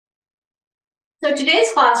So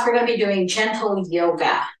today's class, we're going to be doing gentle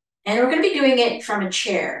yoga, and we're going to be doing it from a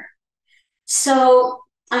chair. So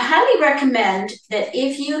I highly recommend that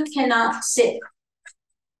if you cannot sit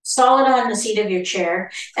solid on the seat of your chair,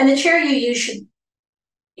 and the chair you use should,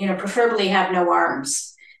 preferably have no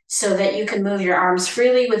arms so that you can move your arms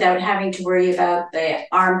freely without having to worry about the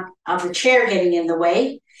arm of the chair getting in the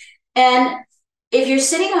way. And if you're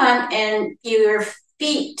sitting on and your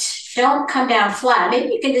feet don't come down flat,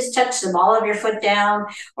 maybe you can just touch the ball of your foot down,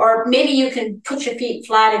 or maybe you can put your feet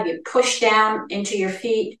flat if you push down into your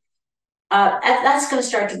feet. That's going to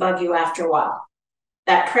start to bug you after a while.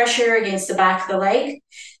 That pressure against the back of the leg.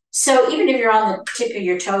 So even if you're on the tip of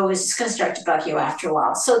your toes, it's going to start to bug you after a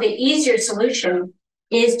while. So the easier solution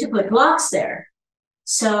is to put blocks there.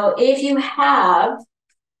 So if you have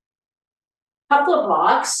couple of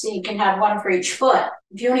blocks, you can have one for each foot.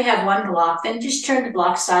 If you only have one block, then just turn the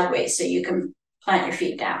block sideways so you can plant your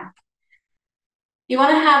feet down. You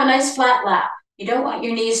want to have a nice flat lap. You don't want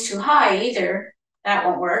your knees too high either. That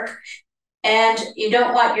won't work. And you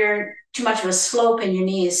don't want too much of a slope in your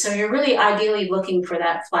knees. So you're really ideally looking for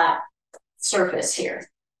that flat surface here.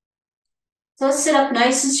 So let's sit up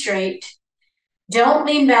nice and straight. Don't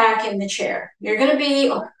lean back in the chair. You're going to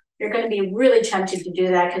be really tempted to do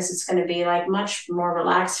that because it's going to be like much more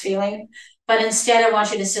relaxed feeling. But instead, I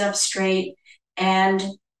want you to sit up straight and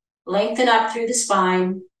lengthen up through the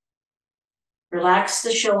spine. Relax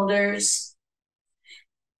the shoulders.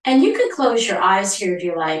 And you can close your eyes here if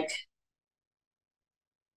you like.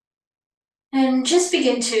 And just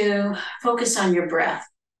begin to focus on your breath.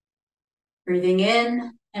 Breathing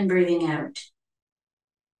in and breathing out.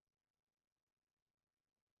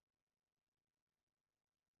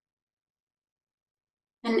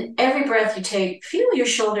 And every breath you take, feel your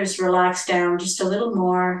shoulders relax down just a little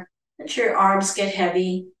more. Let your arms get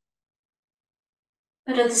heavy.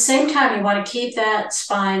 But at the same time, you want to keep that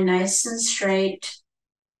spine nice and straight.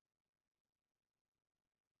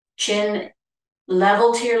 Chin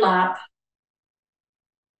level to your lap.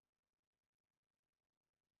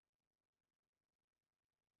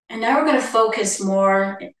 And now we're going to focus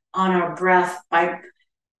more on our breath by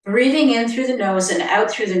breathing in through the nose and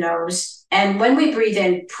out through the nose. And when we breathe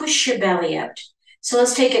in, push your belly out. So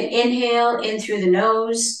let's take an inhale in through the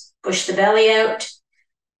nose, push the belly out.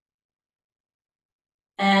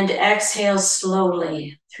 And exhale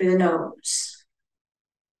slowly through the nose.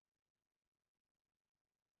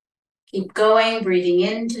 Keep going, breathing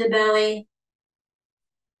into the belly,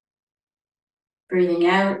 breathing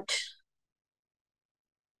out.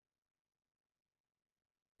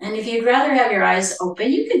 And if you'd rather have your eyes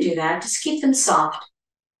open, you can do that. Just keep them soft.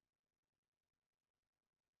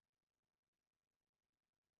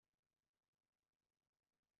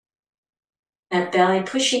 That belly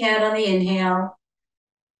pushing out on the inhale.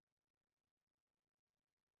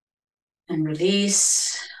 And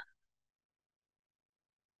release.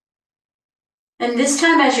 And this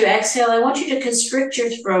time as you exhale, I want you to constrict your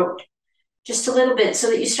throat just a little bit so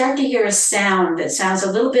that you start to hear a sound that sounds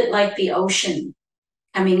a little bit like the ocean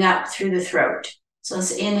coming up through the throat. So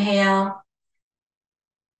let's inhale,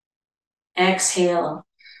 exhale.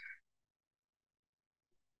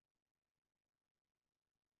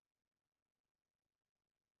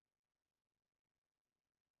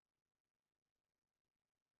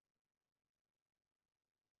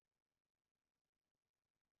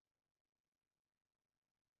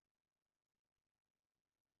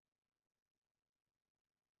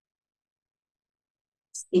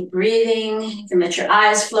 Keep breathing. You can let your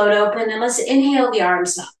eyes float open, and let's inhale the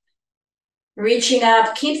arms up. Reaching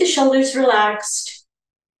up, keep the shoulders relaxed,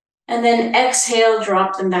 and then exhale,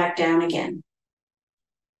 drop them back down again.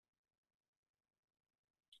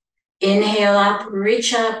 Inhale up,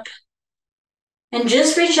 reach up, and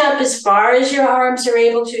just reach up as far as your arms are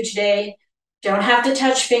able to today. Don't have to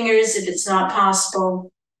touch fingers if it's not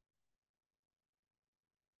possible.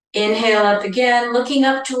 Inhale up again, looking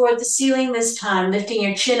up toward the ceiling this time, lifting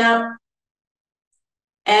your chin up.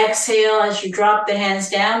 Exhale as you drop the hands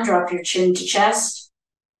down, drop your chin to chest.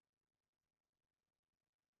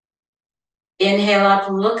 Inhale up,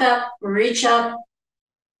 look up, reach up.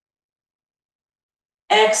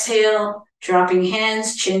 Exhale, dropping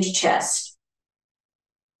hands, chin to chest.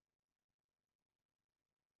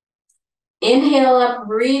 Inhale up,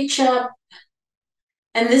 reach up.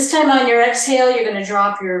 And this time on your exhale, you're going to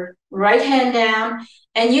drop your right hand down.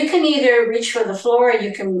 And you can either reach for the floor or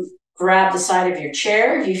you can grab the side of your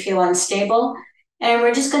chair if you feel unstable. And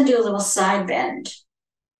we're just going to do a little side bend.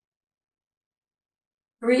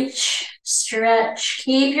 Reach, stretch,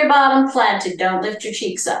 keep your bottom planted. Don't lift your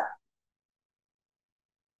cheeks up.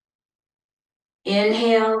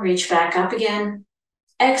 Inhale, reach back up again.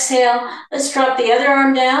 Exhale, let's drop the other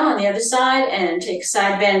arm down on the other side and take a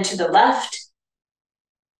side bend to the left.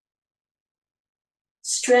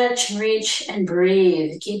 Stretch, reach, and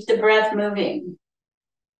breathe. Keep the breath moving.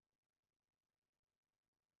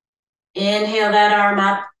 Inhale that arm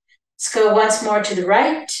up. Let's go once more to the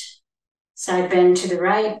right. Side bend to the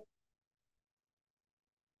right.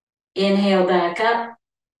 Inhale back up.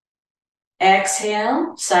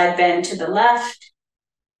 Exhale, side bend to the left.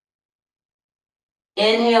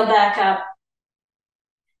 Inhale back up.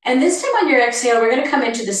 And this time on your exhale, we're going to come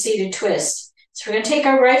into the seated twist. So we're going to take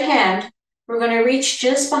our right hand. We're going to reach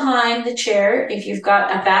just behind the chair. If you've got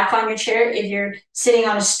a back on your chair, if you're sitting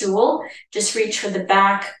on a stool, just reach for the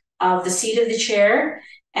back of the seat of the chair.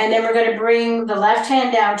 And then we're going to bring the left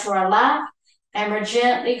hand down to our lap. And we're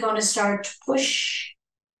gently going to start to push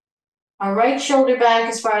our right shoulder back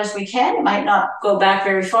as far as we can. It might not go back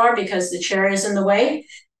very far because the chair is in the way.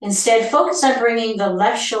 Instead, focus on bringing the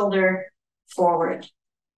left shoulder forward.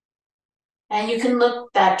 And you can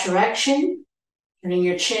look that direction, turning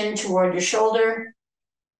your chin toward your shoulder.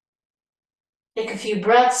 Take a few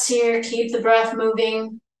breaths here. Keep the breath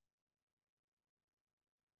moving.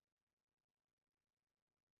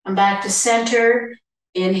 Come back to center.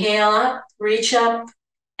 Inhale up, reach up.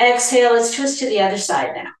 Exhale, let's twist to the other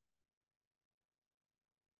side now.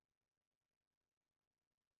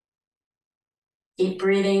 Keep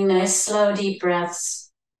breathing, nice, slow, deep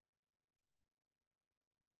breaths.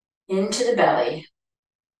 Into the belly.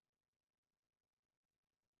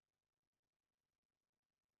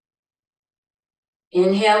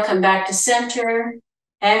 Inhale, come back to center.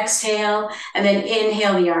 Exhale, and then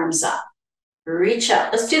inhale the arms up. Reach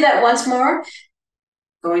up. Let's do that once more.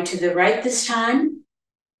 Going to the right this time.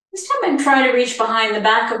 This time I'm trying to reach behind the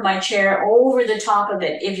back of my chair over the top of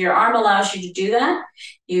it. If your arm allows you to do that,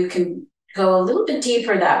 you can go a little bit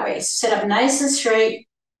deeper that way. Sit up nice and straight.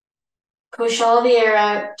 Push all the air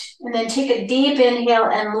out. And then take a deep inhale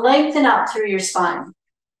and lengthen up through your spine.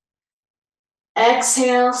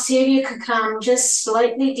 Exhale, see if you can come just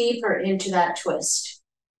slightly deeper into that twist.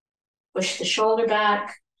 Push the shoulder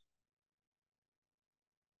back.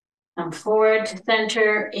 Come forward to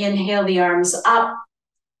center. Inhale the arms up.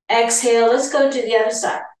 Exhale, let's go to the other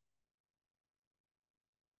side.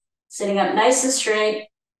 Sitting up nice and straight.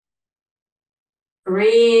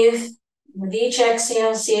 Breathe. With each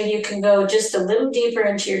exhale, see if you can go just a little deeper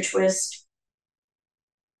into your twist.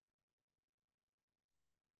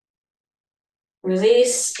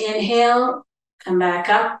 Release, inhale, come back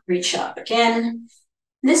up, reach up again.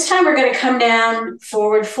 This time we're going to come down,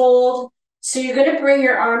 forward fold. So you're going to bring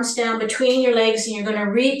your arms down between your legs and you're going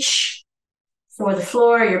to reach for the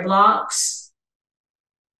floor, your blocks.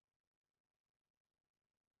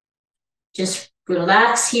 Just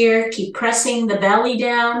relax here, keep pressing the belly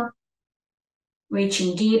down,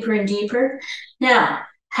 reaching deeper and deeper. Now,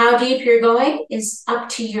 how deep you're going is up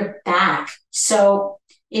to your back. So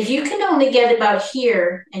if you can only get about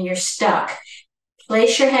here and you're stuck,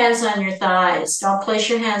 place your hands on your thighs. Don't place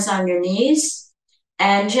your hands on your knees.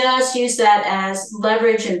 And just use that as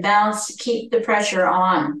leverage and balance to keep the pressure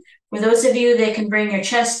on. For those of you that can bring your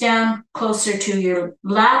chest down closer to your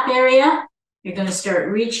lap area, you're going to start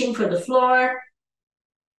reaching for the floor.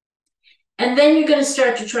 And then you're going to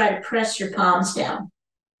start to try to press your palms down.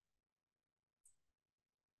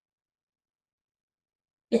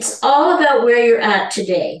 It's all about where you're at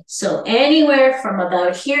today. So anywhere from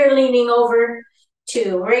about here leaning over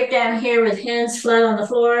to right down here with hands flat on the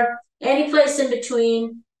floor, any place in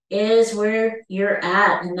between is where you're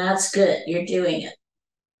at, and that's good. You're doing it.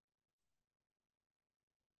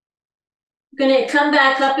 I'm going to come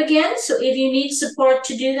back up again. So if you need support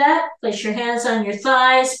to do that, place your hands on your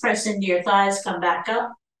thighs, press into your thighs, come back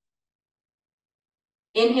up.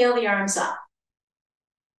 Inhale the arms up.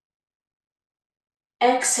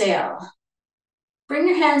 Exhale. Bring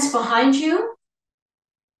your hands behind you.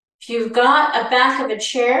 If you've got a back of a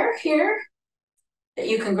chair here that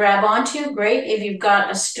you can grab onto, great. If you've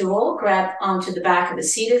got a stool, grab onto the back of the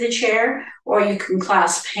seat of the chair, or you can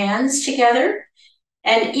clasp hands together.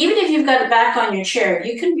 And even if you've got a back on your chair,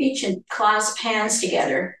 you can reach and clasp hands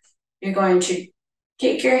together. You're going to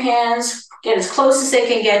take your hands, get as close as they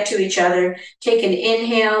can get to each other. Take an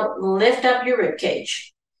inhale, lift up your rib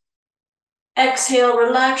cage. Exhale,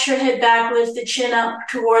 relax your head back, lift the chin up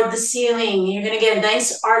toward the ceiling. You're going to get a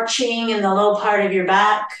nice arching in the low part of your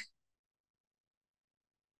back.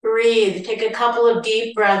 Breathe. Take a couple of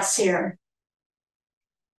deep breaths here.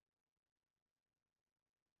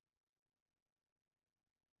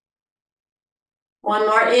 One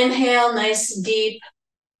more inhale, nice and deep.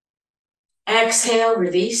 Exhale,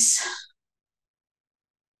 release.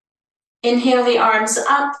 Inhale the arms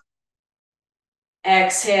up.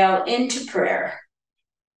 Exhale into prayer.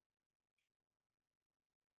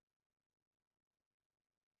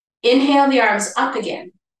 Inhale the arms up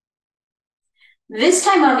again. This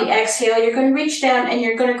time on the exhale, you're going to reach down and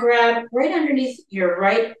you're going to grab right underneath your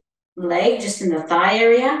right leg, just in the thigh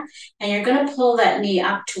area, and you're going to pull that knee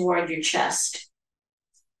up toward your chest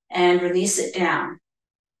and release it down.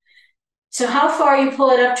 So how far you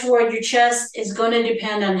pull it up toward your chest is going to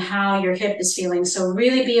depend on how your hip is feeling. So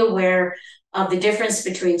really be aware of the difference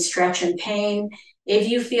between stretch and pain. If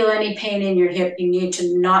you feel any pain in your hip, you need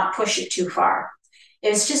to not push it too far.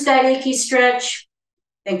 If it's just that achy stretch,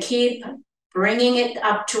 then keep bringing it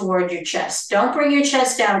up toward your chest. Don't bring your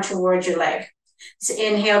chest down toward your leg. So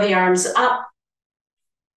inhale the arms up.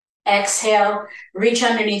 Exhale, reach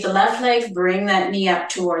underneath the left leg, bring that knee up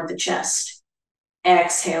toward the chest.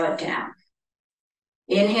 Exhale it down.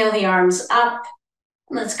 Inhale the arms up.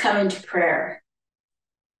 Let's come into prayer.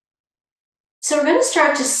 So we're going to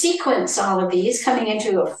start to sequence all of these, coming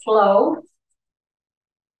into a flow.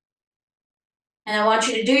 And I want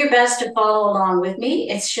you to do your best to follow along with me.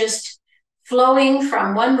 It's just flowing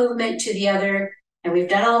from one movement to the other. And we've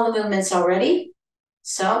done all the movements already.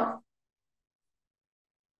 So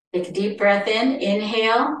take a deep breath in.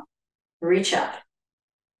 Inhale, reach up.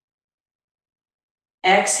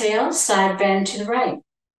 Exhale, side bend to the right.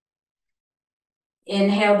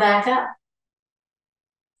 Inhale, back up.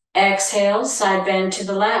 Exhale, side bend to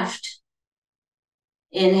the left.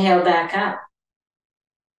 Inhale, back up.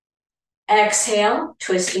 Exhale,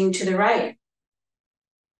 twisting to the right.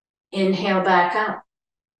 Inhale, back up.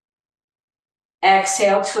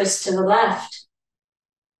 Exhale, twist to the left.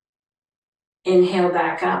 Inhale,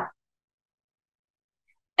 back up.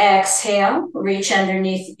 Exhale, reach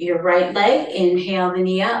underneath your right leg. Inhale the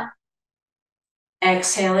knee up.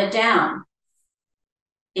 Exhale it down.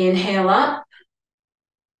 Inhale up.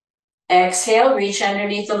 Exhale, reach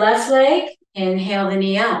underneath the left leg. Inhale the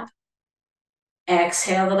knee up.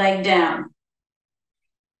 Exhale the leg down.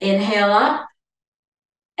 Inhale up.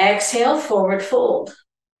 Exhale, forward fold.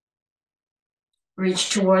 Reach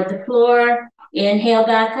toward the floor. Inhale,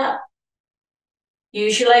 back up.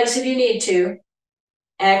 Use your legs if you need to.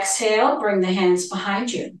 Exhale, bring the hands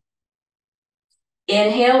behind you.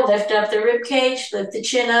 Inhale, lift up the rib cage, lift the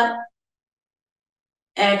chin up.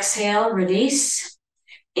 Exhale, release.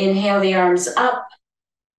 Inhale the arms up.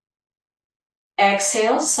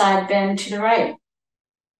 Exhale, side bend to the right.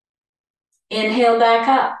 Inhale, back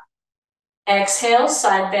up. Exhale,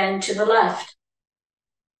 side bend to the left.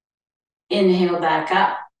 Inhale, back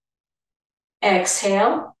up.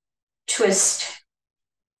 Exhale, twist.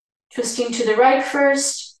 Twisting to the right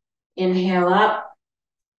first. Inhale up.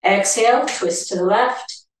 Exhale, twist to the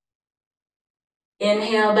left.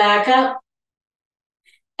 Inhale, back up.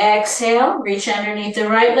 Exhale, reach underneath the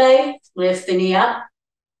right leg. Lift the knee up.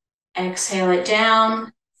 Exhale it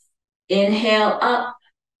down. Inhale up.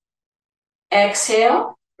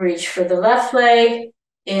 Exhale, reach for the left leg.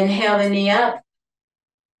 Inhale the knee up.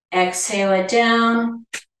 Exhale it down.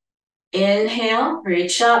 Inhale,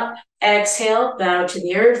 reach up. Exhale, bow to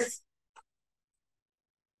the earth.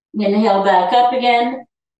 Inhale, back up again.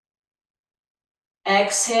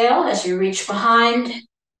 Exhale as you reach behind.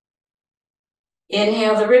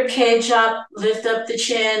 Inhale the rib cage up, lift up the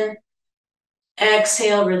chin.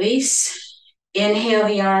 Exhale, release. Inhale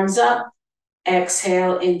the arms up.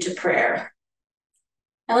 Exhale into prayer.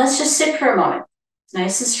 Now let's just sit for a moment.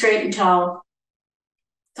 Nice and straight and tall.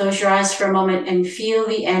 Close your eyes for a moment and feel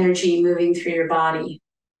the energy moving through your body.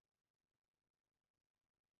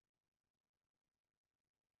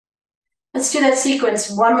 Let's do that sequence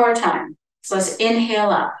one more time. So let's inhale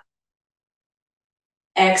up.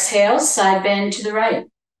 Exhale, side bend to the right.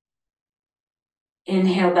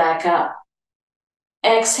 Inhale, back up.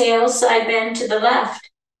 Exhale, side bend to the left.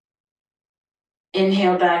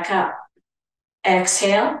 Inhale, back up.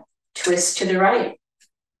 Exhale, twist to the right.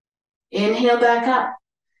 Inhale, back up.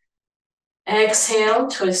 Exhale,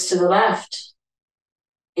 twist to the left.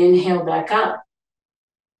 Inhale, back up.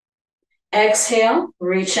 Exhale,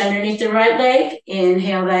 reach underneath the right leg.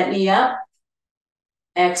 Inhale that knee up.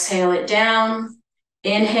 Exhale it down.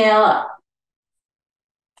 Inhale up.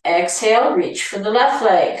 Exhale, reach for the left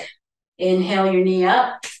leg. Inhale your knee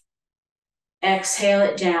up. Exhale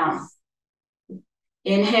it down.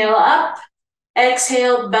 Inhale up.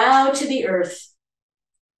 Exhale, bow to the earth.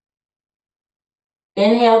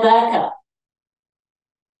 Inhale back up.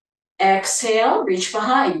 Exhale, reach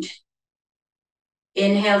behind.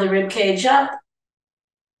 Inhale the rib cage up.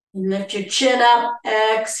 Lift your chin up.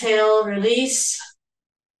 Exhale, release.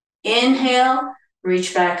 Inhale,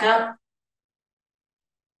 reach back up.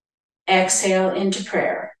 Exhale into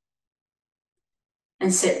prayer.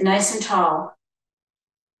 And sit nice and tall.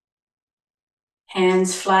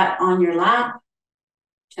 Hands flat on your lap.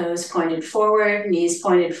 Toes pointed forward, knees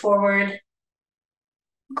pointed forward.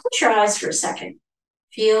 Close your eyes for a second.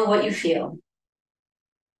 Feel what you feel.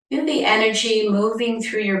 Feel the energy moving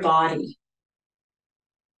through your body.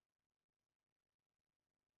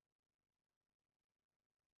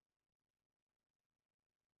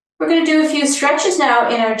 We're going to do a few stretches now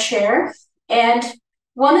in our chair. And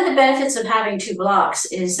one of the benefits of having two blocks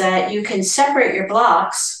is that you can separate your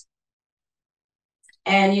blocks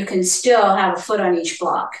and you can still have a foot on each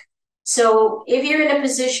block. So if you're in a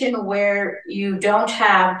position where you don't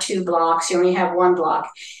have two blocks, you only have one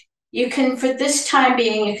block, you can, for this time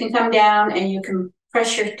being, you can come down and you can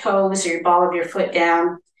press your toes or your ball of your foot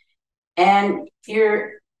down. And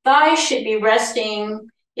your thighs should be resting,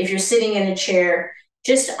 if you're sitting in a chair,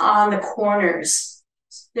 just on the corners.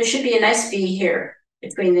 There should be a nice V here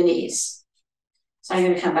between the knees. So I'm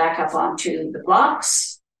going to come back up onto the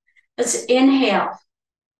blocks. Let's inhale.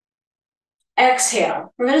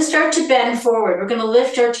 Exhale. We're going to start to bend forward. We're going to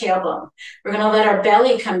lift our tailbone. We're going to let our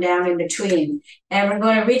belly come down in between. And we're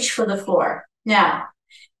going to reach for the floor. Now,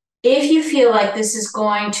 if you feel like this is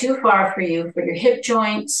going too far for you, for your hip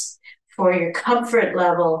joints, for your comfort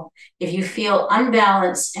level, if you feel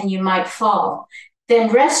unbalanced and you might fall,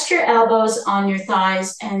 then rest your elbows on your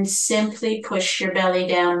thighs and simply push your belly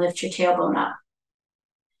down, lift your tailbone up.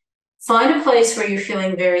 Find a place where you're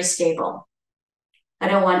feeling very stable. I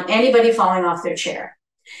don't want anybody falling off their chair.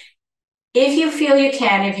 If you feel you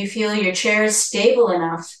can, if you feel your chair is stable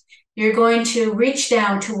enough, you're going to reach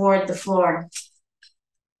down toward the floor.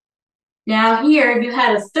 Now here, if you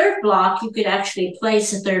had a third block, you could actually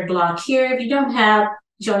place a third block here. If you don't have,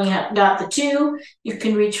 you only have got the two, you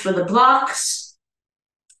can reach for the blocks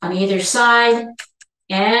on either side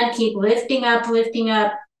and keep lifting up, lifting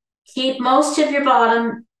up. Keep most of your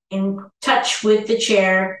bottom in touch with the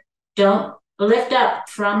chair. Don't lift up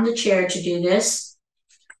from the chair to do this.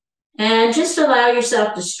 And just allow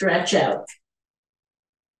yourself to stretch out.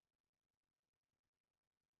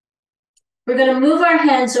 We're going to move our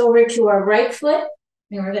hands over to our right foot,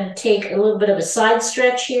 and we're going to take a little bit of a side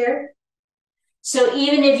stretch here. So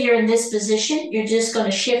even if you're in this position, you're just going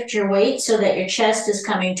to shift your weight so that your chest is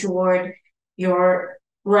coming toward your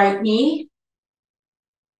right knee.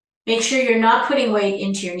 Make sure you're not putting weight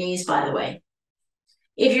into your knees, by the way.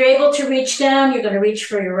 If you're able to reach down, you're going to reach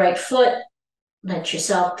for your right foot. Let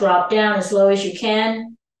yourself drop down as low as you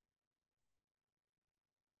can.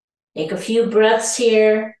 Take a few breaths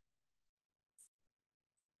here.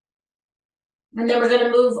 And then we're going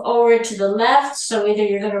to move over to the left. So either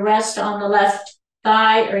you're going to rest on the left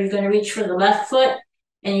thigh or you're going to reach for the left foot.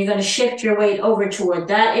 And you're going to shift your weight over toward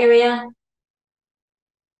that area.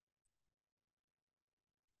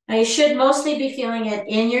 Now you should mostly be feeling it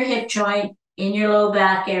in your hip joint, in your low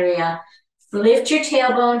back area. Lift your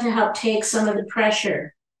tailbone to help take some of the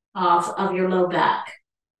pressure off of your low back.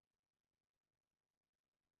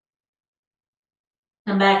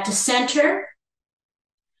 Come back to center.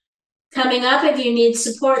 Coming up, if you need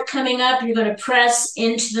support coming up, you're going to press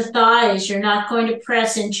into the thighs. You're not going to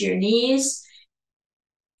press into your knees.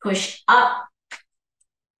 Push up.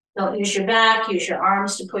 Don't use your back, use your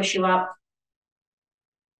arms to push you up.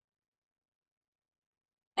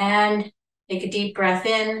 And take a deep breath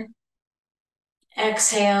in.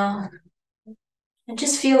 Exhale. And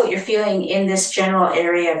just feel what you're feeling in this general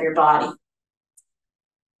area of your body.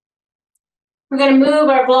 We're going to move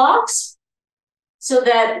our blocks so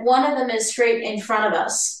that one of them is straight in front of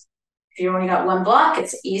us. If you only got one block,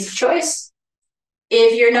 it's an easy choice.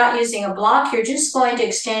 If you're not using a block, you're just going to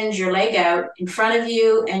extend your leg out in front of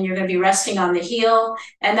you and you're going to be resting on the heel.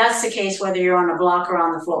 And that's the case whether you're on a block or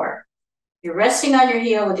on the floor. You're resting on your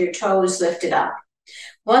heel with your toes lifted up.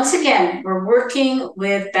 Once again, we're working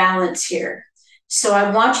with balance here. So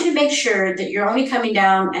I want you to make sure that you're only coming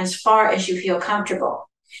down as far as you feel comfortable.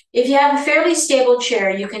 If you have a fairly stable chair,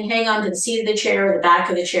 you can hang on to the seat of the chair or the back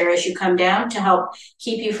of the chair as you come down to help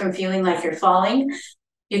keep you from feeling like you're falling.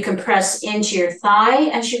 You can press into your thigh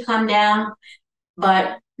as you come down,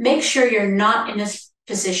 but make sure you're not in this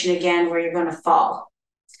position again where you're going to fall.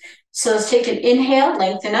 So let's take an inhale,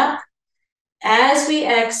 lengthen up. As we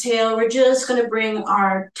exhale, we're just going to bring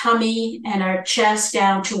our tummy and our chest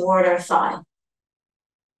down toward our thigh.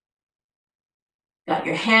 Got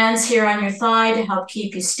your hands here on your thigh to help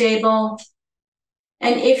keep you stable.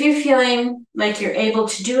 And if you're feeling like you're able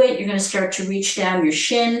to do it, you're going to start to reach down your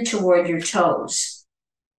shin toward your toes.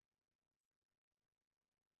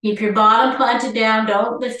 Keep your bottom planted down.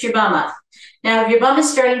 Don't lift your bum up. Now, if your bum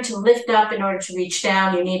is starting to lift up in order to reach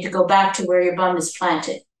down, you need to go back to where your bum is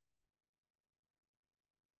planted.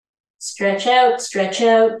 Stretch out, stretch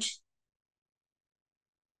out.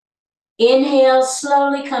 Inhale,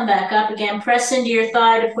 slowly come back up again. Press into your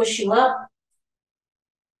thigh to push you up.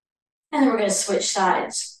 And then we're going to switch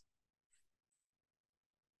sides.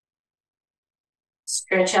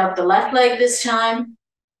 Stretch out the left leg this time.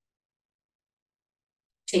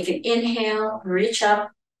 Take an inhale, reach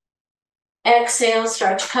up. Exhale,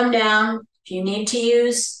 start to come down. If you need to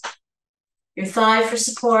use your thigh for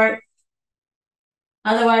support.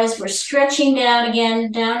 Otherwise, we're stretching down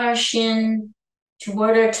again, down our shin,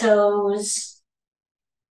 toward our toes.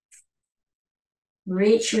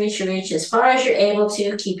 Reach, reach, reach as far as you're able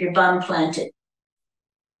to. Keep your bum planted.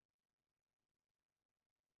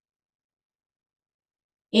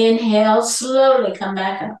 Inhale, slowly come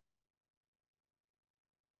back up.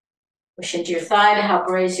 Push into your thigh to help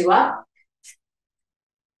raise you up.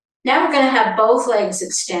 Now we're going to have both legs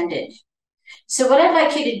extended. So what I'd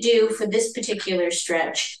like you to do for this particular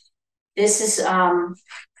stretch, this is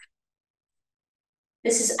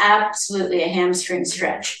absolutely a hamstring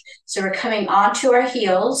stretch. So we're coming onto our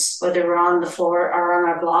heels, whether we're on the floor or on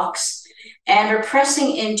our blocks, and we're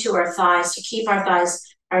pressing into our thighs to keep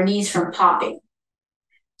our knees from popping.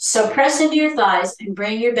 So press into your thighs and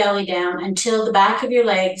bring your belly down until the back of your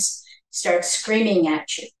legs start screaming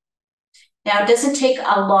at you. Now, it doesn't take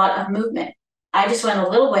a lot of movement. I just went a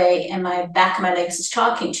little way and my back of my legs is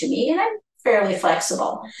talking to me, and I'm fairly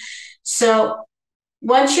flexible. So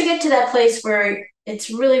once you get to that place where it's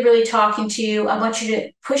really, really talking to you, I want you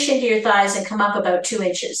to push into your thighs and come up about 2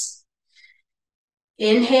 inches.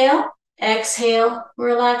 Inhale, exhale,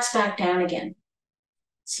 relax back down again.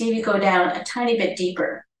 See if you go down a tiny bit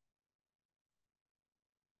deeper.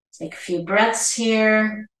 Take a few breaths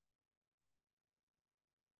here.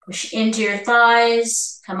 Push into your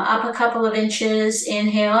thighs, come up a couple of inches,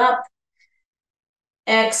 inhale up,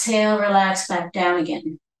 exhale, relax back down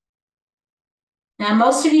again. Now,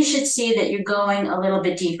 most of you should see that you're going a little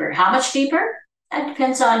bit deeper. How much deeper? That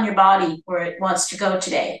depends on your body where it wants to go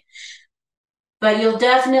today. But you'll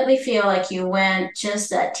definitely feel like you went just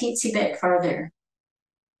that teensy bit farther.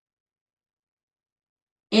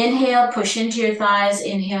 Inhale, push into your thighs,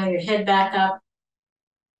 inhale your head back up.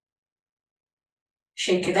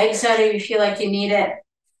 Shake your legs out if you feel like you need it.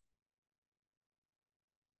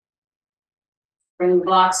 Bring the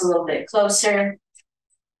blocks a little bit closer.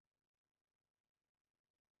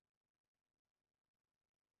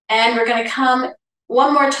 And we're going to come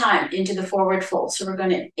one more time into the forward fold. So we're going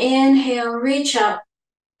to inhale, reach up,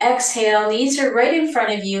 exhale. Knees are right in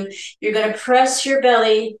front of you. You're going to press your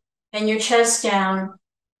belly and your chest down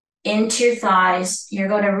into your thighs. You're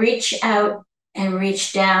going to reach out and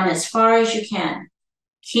reach down as far as you can.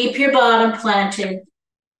 Keep your bottom planted.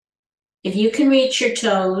 If you can reach your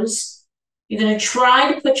toes, you're going to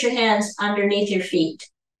try to put your hands underneath your feet.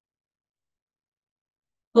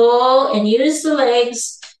 Pull and use the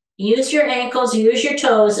legs, use your ankles, use your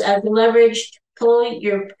toes as the leverage. Pull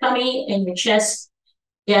your tummy and your chest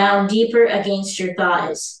down deeper against your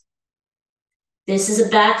thighs. This is a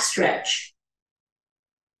back stretch.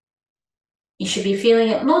 You should be feeling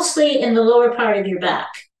it mostly in the lower part of your back.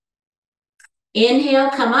 Inhale,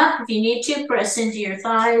 come up. If you need to, press into your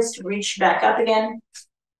thighs to reach back up again.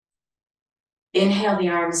 Inhale the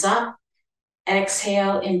arms up.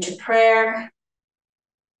 Exhale into prayer.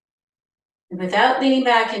 And without leaning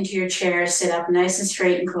back into your chair, sit up nice and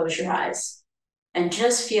straight and close your eyes. And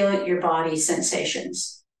just feel your body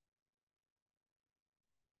sensations.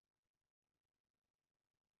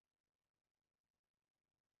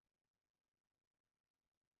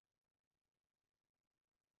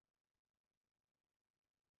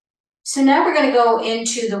 So now we're going to go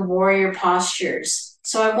into the warrior postures.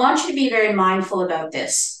 So I want you to be very mindful about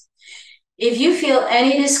this. If you feel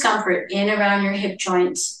any discomfort in around your hip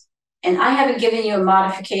joints, and I haven't given you a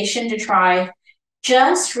modification to try,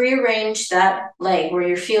 just rearrange that leg where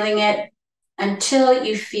you're feeling it until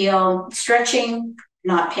you feel stretching,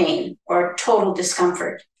 not pain, or total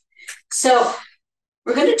discomfort. So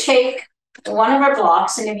we're going to take one of our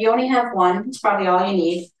blocks, and if you only have one, it's probably all you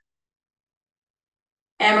need.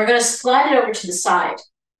 And we're going to slide it over to the side.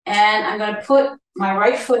 And I'm going to put my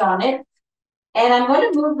right foot on it. And I'm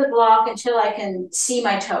going to move the block until I can see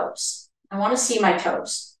my toes. I want to see my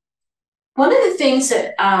toes. One of the things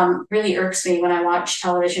that really irks me when I watch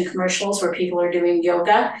television commercials where people are doing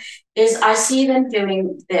yoga is I see them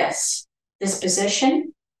doing this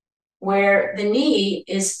position where the knee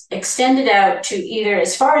is extended out to either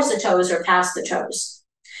as far as the toes or past the toes.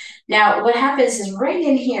 Now, what happens is right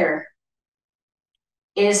in here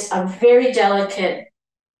is a very delicate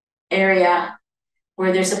area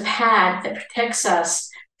where there's a pad that protects us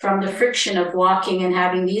from the friction of walking and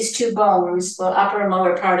having these two bones, the upper and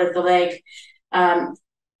lower part of the leg,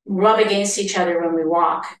 rub against each other when we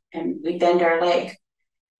walk and we bend our leg.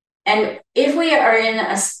 And if we are in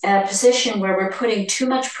a position where we're putting too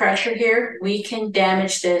much pressure here, we can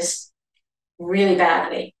damage this really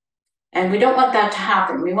badly. And we don't want that to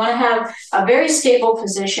happen. We want to have a very stable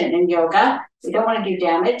position in yoga. We don't want to do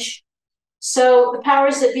damage. So the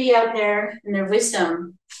powers that be out there in their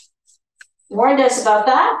wisdom warned us about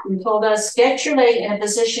that and told us, get your leg in a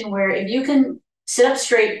position where if you can sit up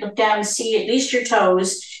straight, look down, see at least your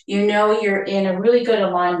toes, you know you're in a really good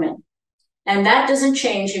alignment. And that doesn't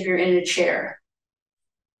change if you're in a chair.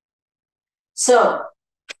 So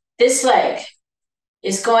this leg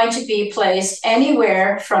is going to be placed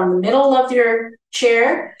anywhere from the middle of your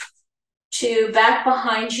chair to back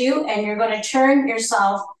behind you, and you're going to turn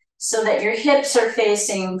yourself so that your hips are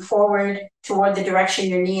facing forward toward the direction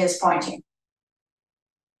your knee is pointing.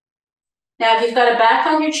 Now, if you've got a back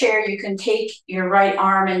on your chair, you can take your right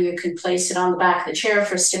arm and you can place it on the back of the chair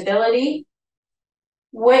for stability.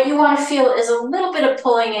 What you want to feel is a little bit of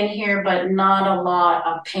pulling in here, but not a lot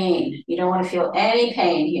of pain. You don't want to feel any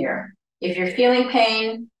pain here. If you're feeling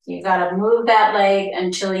pain, you've got to move that leg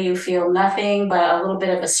until you feel nothing but a little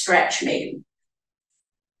bit of a stretch maybe.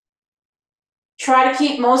 Try to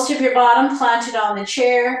keep most of your bottom planted on the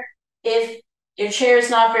chair. If your chair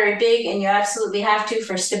is not very big and you absolutely have to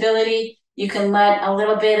for stability, you can let a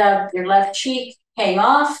little bit of your left cheek hang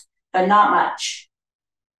off, but not much.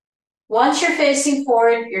 Once you're facing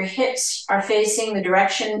forward, your hips are facing the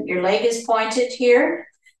direction your leg is pointed here.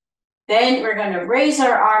 Then we're going to raise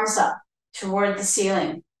our arms up toward the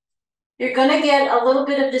ceiling. You're going to get a little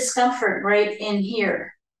bit of discomfort right in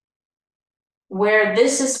here, where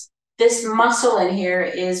this muscle in here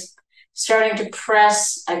is starting to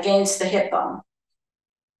press against the hip bone.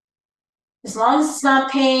 As long as it's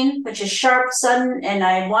not pain, which is sharp, sudden, and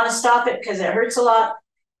I want to stop it because it hurts a lot,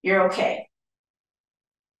 you're okay.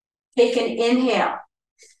 Take an inhale.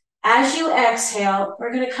 As you exhale,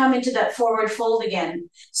 we're going to come into that forward fold again.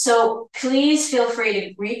 So please feel free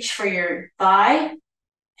to reach for your thigh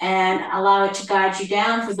and allow it to guide you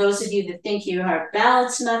down. For those of you that think you are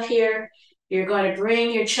balanced enough here, you're going to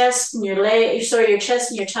bring your chest and your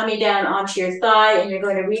chest and your tummy down onto your thigh, and you're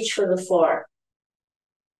going to reach for the floor.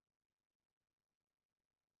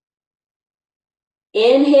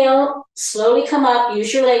 Inhale, slowly come up.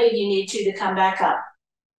 Use your leg if you need to come back up.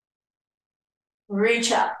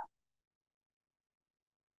 Reach up.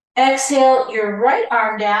 Exhale your right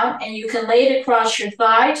arm down, and you can lay it across your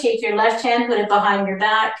thigh. Take your left hand, put it behind your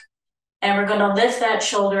back, and we're going to lift that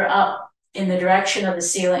shoulder up in the direction of the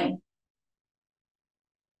ceiling.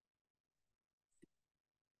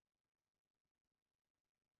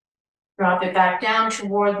 Drop it back down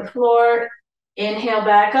toward the floor. Inhale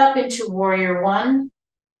back up into warrior one.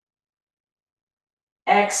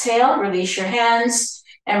 Exhale, release your hands,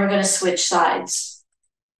 and we're going to switch sides.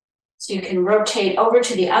 So you can rotate over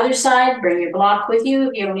to the other side, bring your block with you.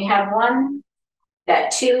 If you only have one,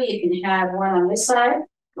 that two, you can have one on this side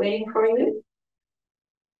waiting for you.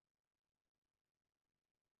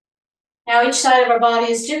 Now, each side of our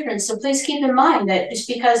body is different, so please keep in mind that just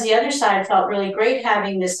because the other side felt really great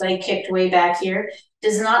having this leg kicked way back here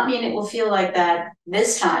does not mean it will feel like that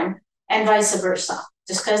this time, and vice versa.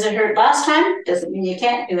 Just because it hurt last time doesn't mean you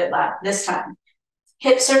can't do it this time.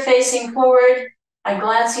 Hips are facing forward. I'm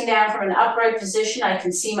glancing down from an upright position. I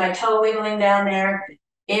can see my toe wiggling down there.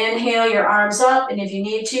 Inhale your arms up, and if you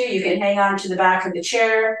need to, you can hang on to the back of the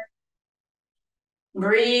chair.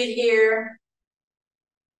 Breathe here.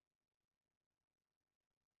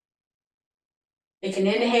 You can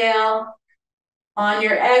inhale. On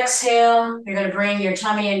your exhale, you're going to bring your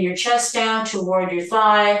tummy and your chest down toward your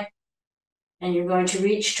thigh, and you're going to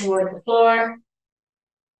reach toward the floor.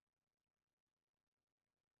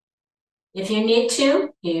 If you need to,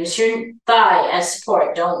 use your thigh as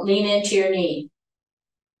support. Don't lean into your knee.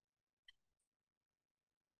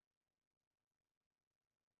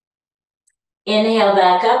 Inhale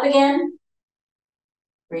back up again.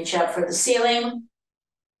 Reach up for the ceiling.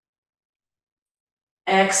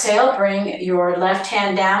 Exhale, bring your left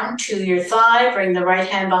hand down to your thigh. Bring the right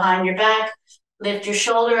hand behind your back. Lift your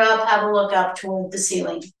shoulder up. Have a look up toward the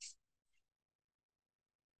ceiling.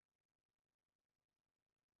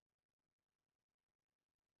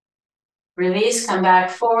 Release, come back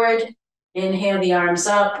forward. Inhale the arms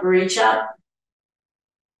up, reach up.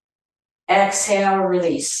 Exhale,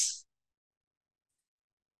 release.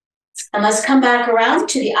 And let's come back around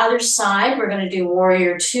to the other side. We're going to do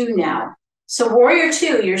warrior two now. So warrior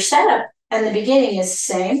two, your setup in the beginning is the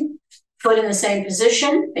same. Foot in the same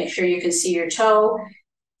position. Make sure you can see your toe.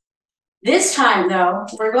 This time, though,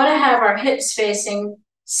 we're going to have our hips facing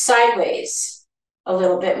sideways a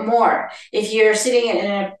little bit more. If you're sitting in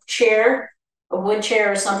a chair, a wood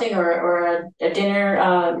chair or something, or a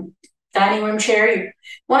dinner dining room chair, you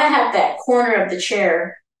want to have that corner of the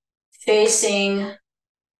chair facing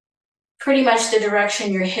pretty much the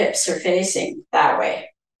direction your hips are facing, that way.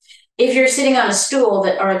 If you're sitting on a stool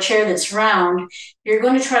or a chair that's round, you're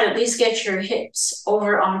going to try to at least get your hips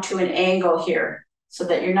over onto an angle here so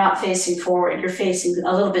that you're not facing forward, you're facing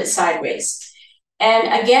a little bit sideways.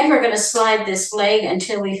 And again, we're going to slide this leg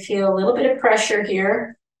until we feel a little bit of pressure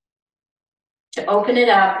here to open it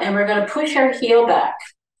up, and we're going to push our heel back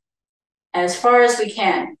as far as we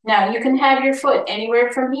can. Now, you can have your foot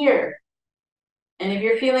anywhere from here. And if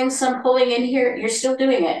you're feeling some pulling in here, you're still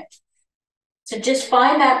doing it. So just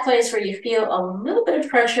find that place where you feel a little bit of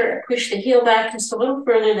pressure, push the heel back just a little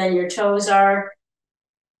further than your toes are.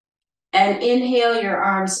 And inhale your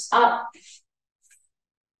arms up,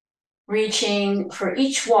 reaching for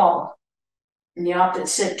each wall in the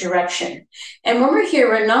opposite direction. And when we're here,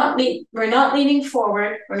 we're not leaning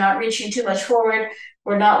forward. We're not reaching too much forward.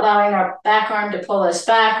 We're not allowing our back arm to pull us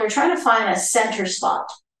back. We're trying to find a center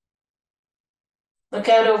spot. Look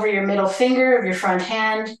out over your middle finger of your front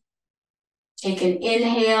hand. Take an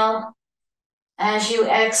inhale. As you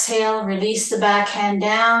exhale, release the back hand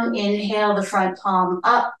down. Inhale the front palm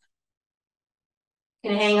up. You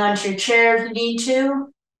can hang onto your chair if you need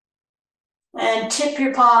to. And tip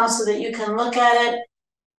your palm so that you can look at it.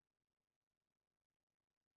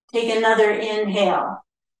 Take another inhale.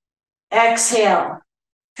 Exhale.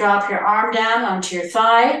 Drop your arm down onto your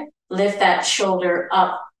thigh. Lift that shoulder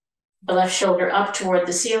up, the left shoulder up toward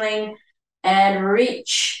the ceiling, and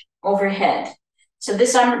reach overhead. So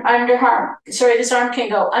this arm can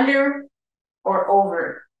go under or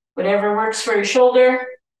over, whatever works for your shoulder.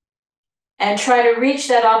 And try to reach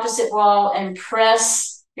that opposite wall and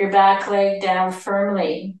press your back leg down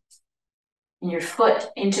firmly and your foot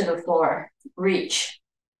into the floor. Reach.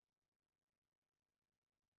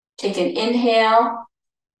 Take an inhale.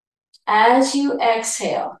 As you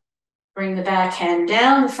exhale, bring the back hand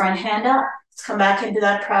down, the front hand up. Let's come back into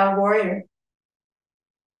that proud warrior.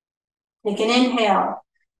 Take an inhale.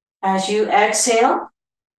 As you exhale,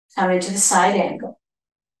 come into the side angle.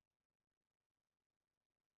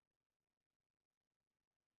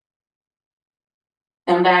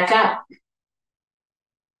 Come back up.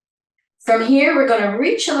 From here, we're going to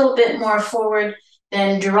reach a little bit more forward,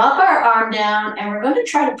 then drop our arm down, and we're going to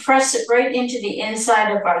try to press it right into the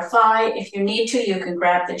inside of our thigh. If you need to, you can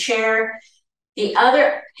grab the chair. The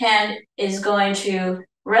other hand is going to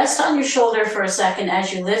rest on your shoulder for a second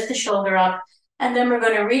as you lift the shoulder up, and then we're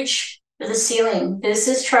going to reach for the ceiling. This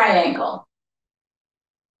is triangle.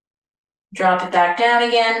 Drop it back down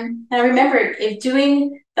again. Now remember, if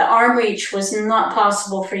doing the arm reach was not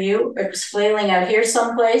possible for you, or it was flailing out here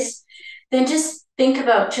someplace, then just think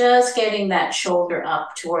about just getting that shoulder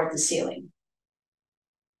up toward the ceiling.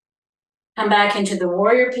 Come back into the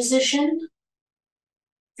warrior position.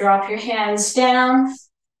 Drop your hands down,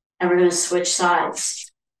 and we're going to switch sides.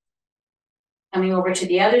 Coming over to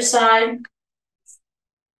the other side.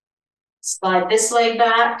 Slide this leg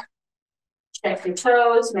back. Check your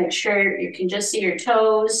toes. Make sure you can just see your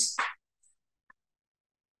toes.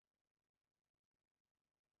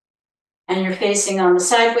 And you're facing on the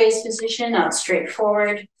sideways position, not straight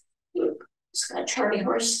forward. Just got a Charlie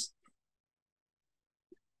horse.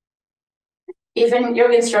 Even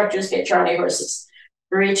yoga instructors get Charlie horses.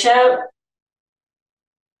 Reach out.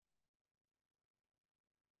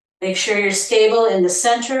 Make sure you're stable in the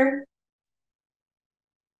center.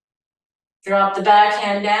 Drop the back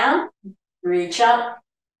hand down. Reach up.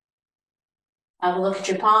 Have a look at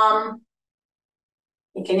your palm.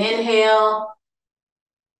 Take an inhale.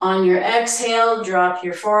 On your exhale, drop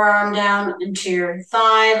your forearm down into your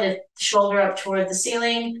thigh. Lift the shoulder up toward the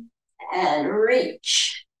ceiling. And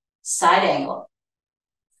reach. Side angle.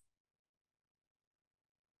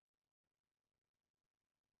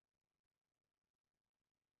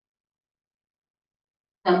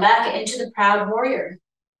 Come back into the proud warrior.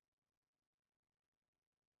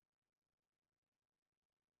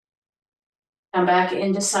 Come back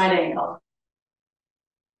into side angle.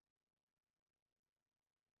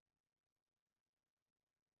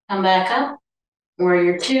 Come back up.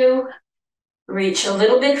 Warrior two. Reach a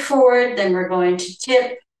little bit forward. Then we're going to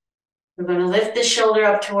tip. We're going to lift the shoulder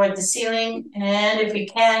up toward the ceiling. And if we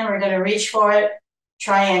can, we're going to reach for it.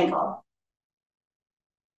 Triangle.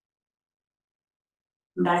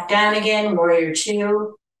 Back down again, warrior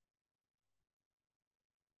two.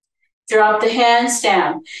 Drop the hands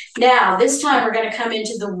down. Now, this time we're going to come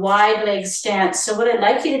into the wide leg stance. So what I'd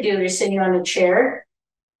like you to do if you're sitting on a chair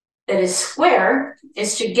that is square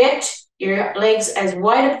is to get your legs as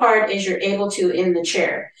wide apart as you're able to in the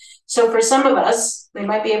chair. So for some of us, we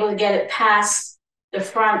might be able to get it past the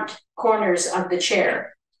front corners of the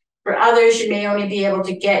chair. For others, you may only be able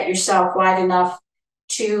to get yourself wide enough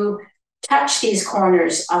to touch these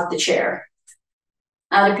corners of the chair.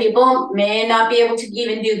 Other people may not be able to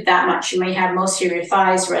even do that much. You may have most of your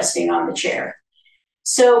thighs resting on the chair.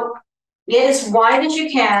 So get as wide as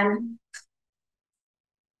you can.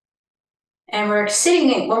 And we're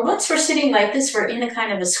sitting, once we're sitting like this, we're in a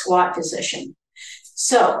kind of a squat position.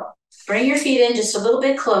 So bring your feet in just a little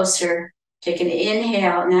bit closer. Take an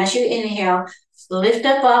inhale. And as you inhale, lift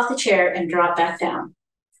up off the chair and drop back down.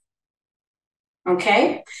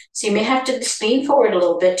 Okay, so you may have to lean forward a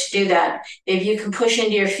little bit to do that. If you can push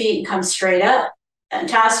into your feet and come straight up,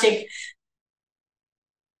 fantastic.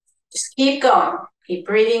 Just keep going. Keep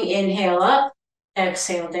breathing. Inhale up,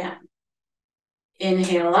 exhale down.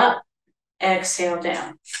 Inhale up, exhale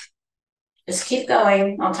down. Just keep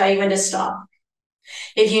going. I'll tell you when to stop.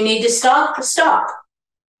 If you need to stop, stop.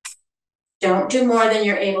 Don't do more than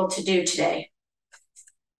you're able to do today.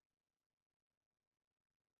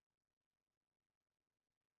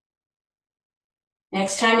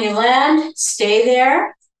 Next time you land, stay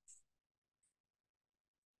there.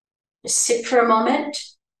 Just sit for a moment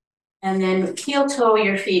and then heel toe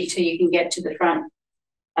your feet till you can get to the front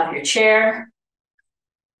of your chair.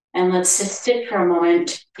 And let's just sit for a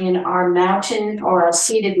moment in our mountain or a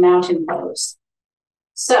seated mountain pose.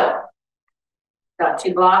 So, got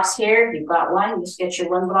two blocks here. You've got one. Just get your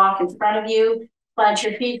one block in front of you. Plant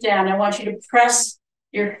your feet down. I want you to press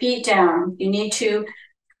your feet down. You need to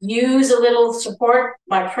use a little support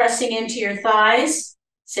by pressing into your thighs,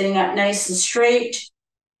 sitting up nice and straight.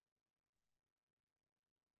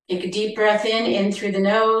 Take a deep breath in through the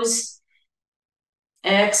nose.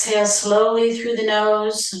 Exhale slowly through the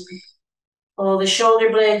nose. Pull the shoulder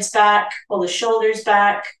blades back, pull the shoulders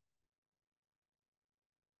back.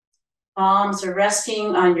 Palms are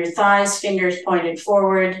resting on your thighs, fingers pointed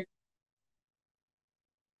forward.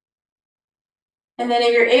 And then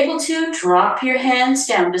if you're able to, drop your hands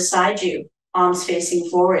down beside you, palms facing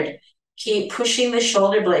forward. Keep pushing the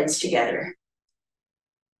shoulder blades together.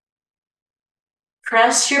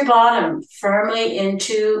 Press your bottom firmly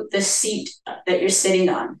into the seat that you're sitting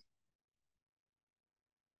on.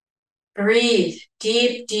 Breathe,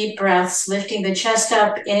 deep, deep breaths, lifting the chest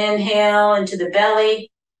up. Inhale into the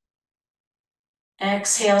belly.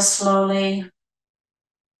 Exhale slowly.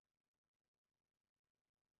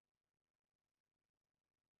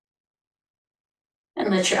 And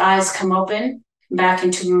let your eyes come open, back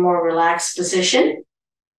into a more relaxed position.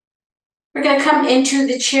 We're going to come into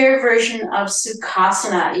the chair version of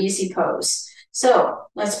Sukhasana, easy pose. So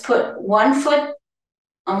let's put one foot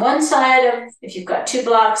on one side of, if you've got two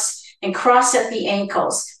blocks, and cross at the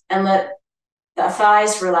ankles and let the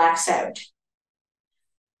thighs relax out.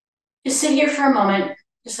 Just sit here for a moment.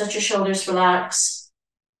 Just let your shoulders relax.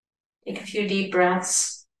 Take a few deep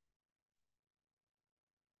breaths.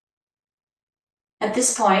 At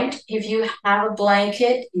this point, if you have a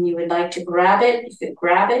blanket and you would like to grab it, you could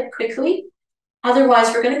grab it quickly.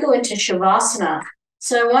 Otherwise, we're going to go into Shavasana.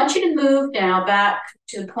 So I want you to move now back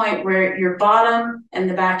to the point where your bottom and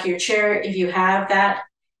the back of your chair, if you have that,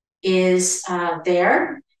 is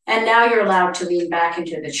there. And now you're allowed to lean back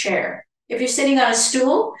into the chair. If you're sitting on a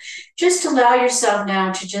stool, just allow yourself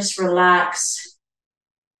now to just relax.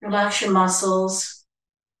 Relax your muscles.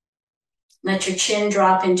 Let your chin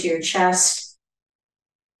drop into your chest.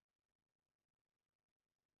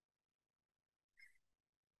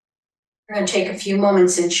 We're going to take a few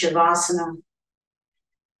moments in Shavasana.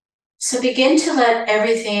 So begin to let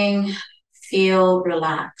everything feel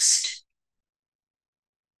relaxed.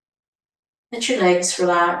 Let your legs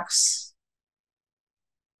relax.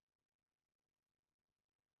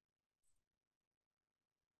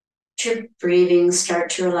 Let your breathing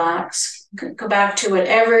start to relax. Go back to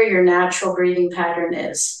whatever your natural breathing pattern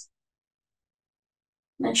is.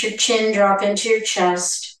 Let your chin drop into your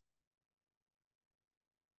chest.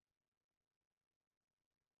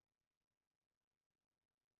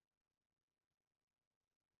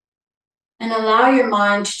 And allow your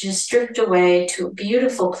mind to just drift away to a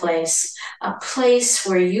beautiful place, a place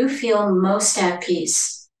where you feel most at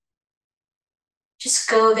peace. Just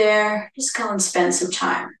go there, just go and spend some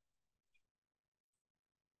time.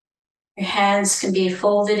 Your hands can be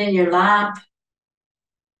folded in your lap.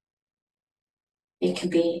 It can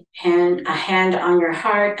be a hand on your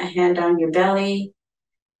heart, a hand on your belly.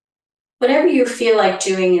 Whatever you feel like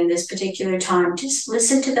doing in this particular time, just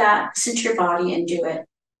listen to that, listen to your body and do it.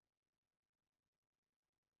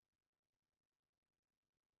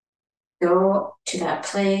 Go to that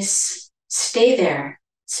place, stay there,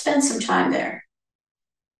 spend some time there.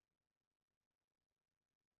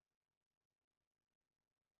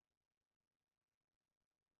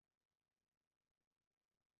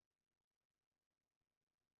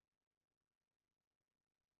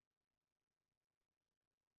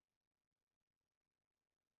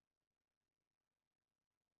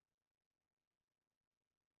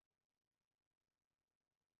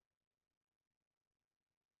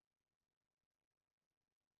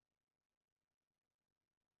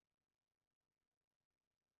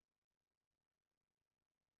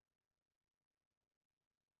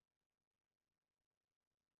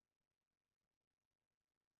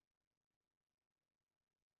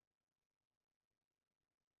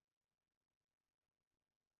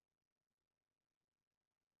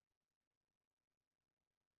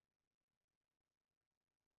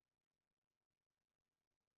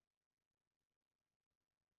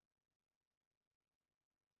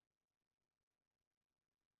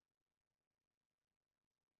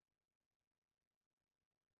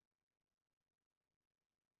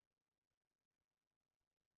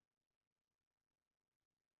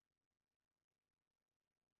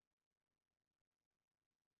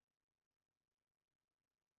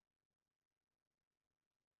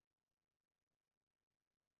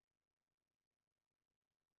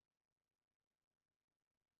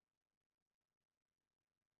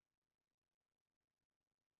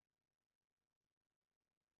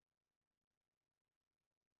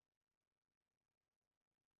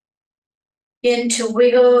 Begin to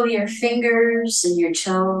wiggle your fingers and your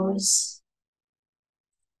toes.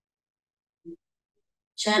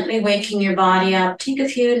 Gently waking your body up. Take a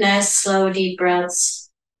few nice, slow, deep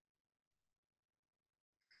breaths.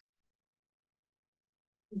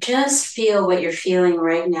 Just feel what you're feeling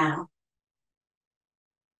right now.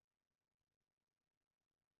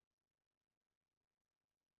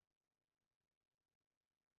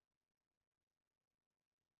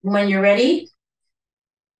 When you're ready,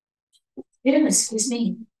 excuse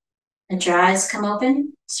me, let your eyes come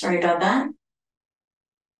open. Sorry about that.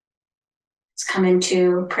 Let's come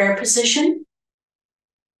into prayer position.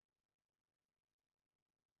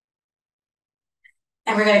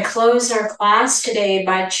 And we're going to close our class today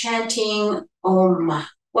by chanting Om,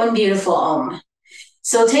 one beautiful Om.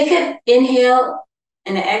 So take an inhale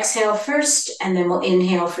and an exhale first, and then we'll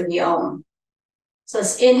inhale for the Om. So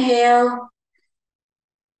let's inhale,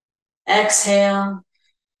 exhale,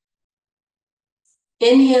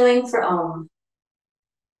 inhaling for Om.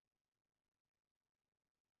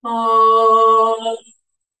 Om.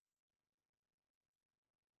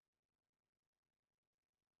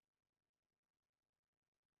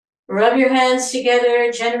 Rub your hands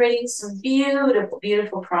together, generating some beautiful,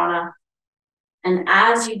 beautiful prana. And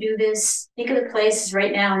as you do this, think of the places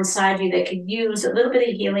right now inside you that could use a little bit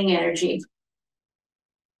of healing energy.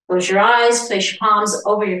 Close your eyes, place your palms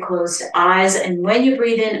over your closed eyes, and when you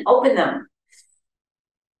breathe in, open them.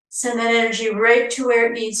 Send that energy right to where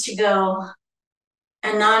it needs to go.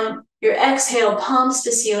 And on your exhale, palms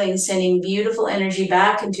to ceiling, sending beautiful energy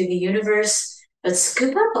back into the universe, but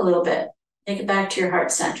scoop up a little bit. Take it back to your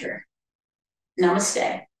heart center.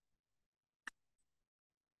 Namaste.